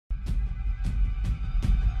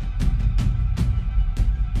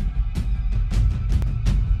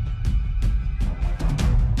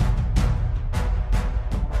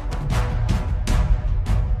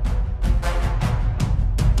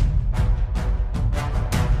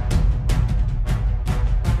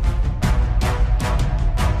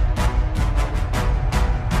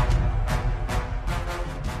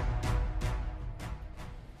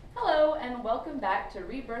to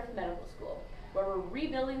Rebirth Medical School, where we're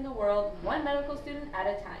rebuilding the world one medical student at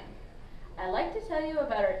a time. I'd like to tell you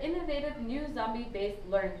about our innovative new zombie-based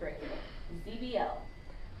learning curriculum, ZBL.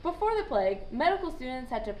 Before the plague, medical students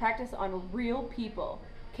had to practice on real people.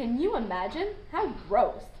 Can you imagine? How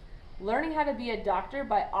gross! Learning how to be a doctor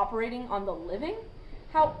by operating on the living?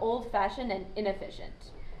 How old-fashioned and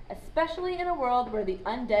inefficient, especially in a world where the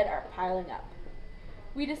undead are piling up.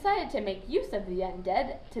 We decided to make use of the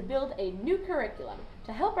undead to build a new curriculum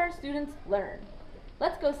to help our students learn.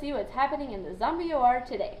 Let's go see what's happening in the Zombie OR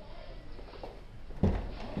today.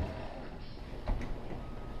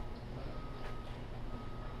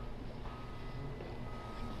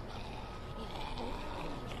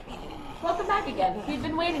 Welcome back again. We've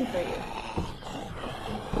been waiting for you.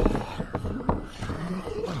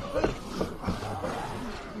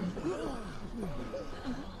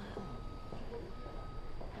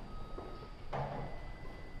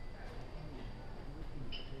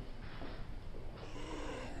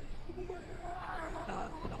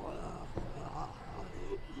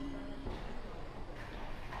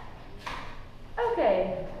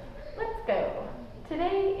 Okay, let's go.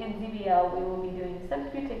 Today in ZBL we will be doing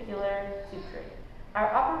Subcuticular Suturing.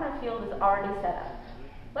 Our operative field is already set up.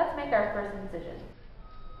 Let's make our first incision.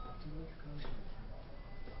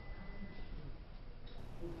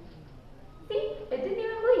 See, it didn't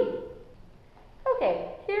even bleed. Okay,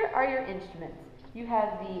 here are your instruments. You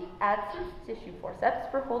have the Adson tissue forceps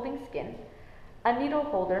for holding skin, a needle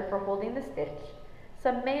holder for holding the stitch,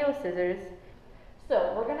 some Mayo scissors.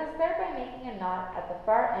 So we're going to start by making a knot at the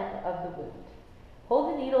far end of the wound.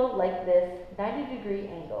 Hold the needle like this, 90-degree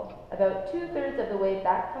angle, about 2/3 of the way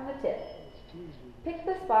back from the tip. Pick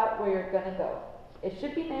the spot where you're going to go. It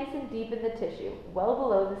should be nice and deep in the tissue, well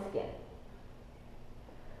below the skin.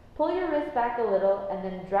 Pull your wrist back a little and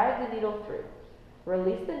then drive the needle through.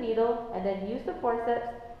 Release the needle and then use the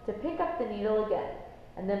forceps to pick up the needle again,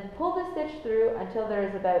 and then pull the stitch through until there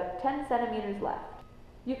is about 10 centimeters left.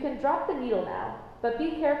 You can drop the needle now, but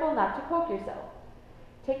be careful not to poke yourself.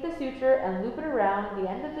 Take the suture and loop it around the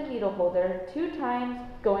end of the needle holder 2 times,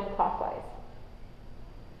 going clockwise.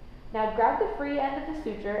 Now grab the free end of the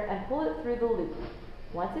suture and pull it through the loop.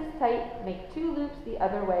 Once it's tight, make 2 loops the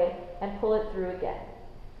other way and pull it through again.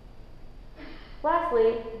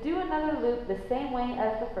 Lastly, do another loop the same way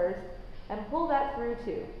as the first and pull that through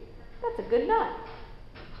too. That's a good knot.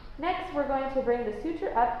 Next, we're going to bring the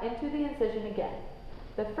suture up into the incision again.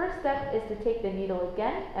 The first step is to take the needle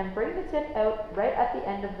again and bring the tip out right at the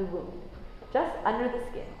end of the wound, just under the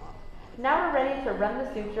skin. Now we're ready to run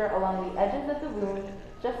the suture along the edges of the wound,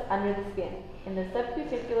 just under the skin, in the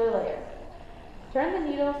subcuticular layer. Turn the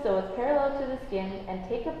needle so it's parallel to the skin and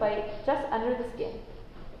take a bite just under the skin.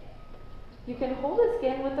 You can hold the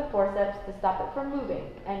skin with the forceps to stop it from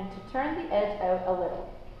moving and to turn the edge out a little.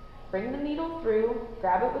 Bring the needle through,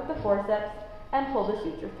 grab it with the forceps, and pull the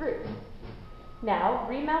suture through. Now,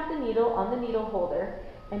 remount the needle on the needle holder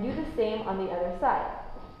and do the same on the other side.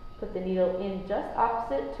 Put the needle in just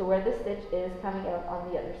opposite to where the stitch is coming out on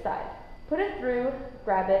the other side. Put it through,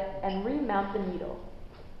 grab it, and remount the needle.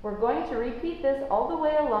 We're going to repeat this all the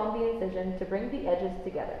way along the incision to bring the edges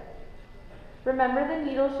together. Remember, the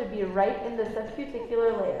needle should be right in the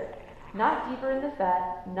subcuticular layer, not deeper in the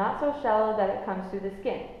fat, not so shallow that it comes through the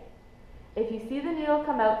skin. If you see the needle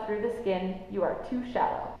come out through the skin, you are too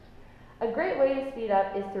shallow. A great way to speed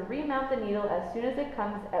up is to remount the needle as soon as it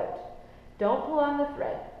comes out. Don't pull on the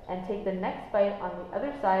thread, and take the next bite on the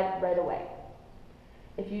other side right away.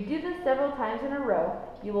 If you do this several times in a row,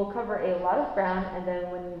 you will cover a lot of ground, and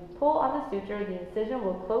then when you pull on the suture, the incision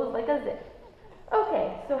will close like a zip.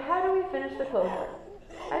 Okay, so how do we finish the closure?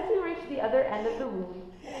 As you reach the other end of the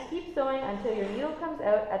wound, keep sewing until your needle comes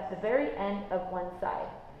out at the very end of one side,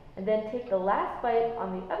 and then take the last bite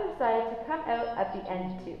on the other side to come out at the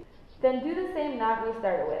end too. Then do the same knot we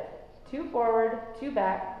started with. 2 forward, 2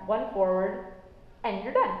 back, 1 forward, and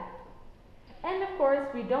you're done. And of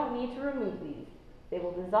course, we don't need to remove these. They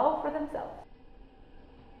will dissolve for themselves.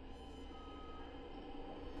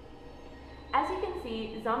 As you can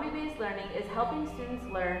see, zombie-based learning is helping students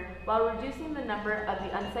learn while reducing the number of the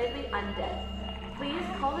unsightly undead. Please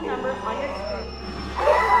call the number on your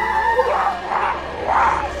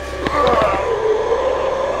screen.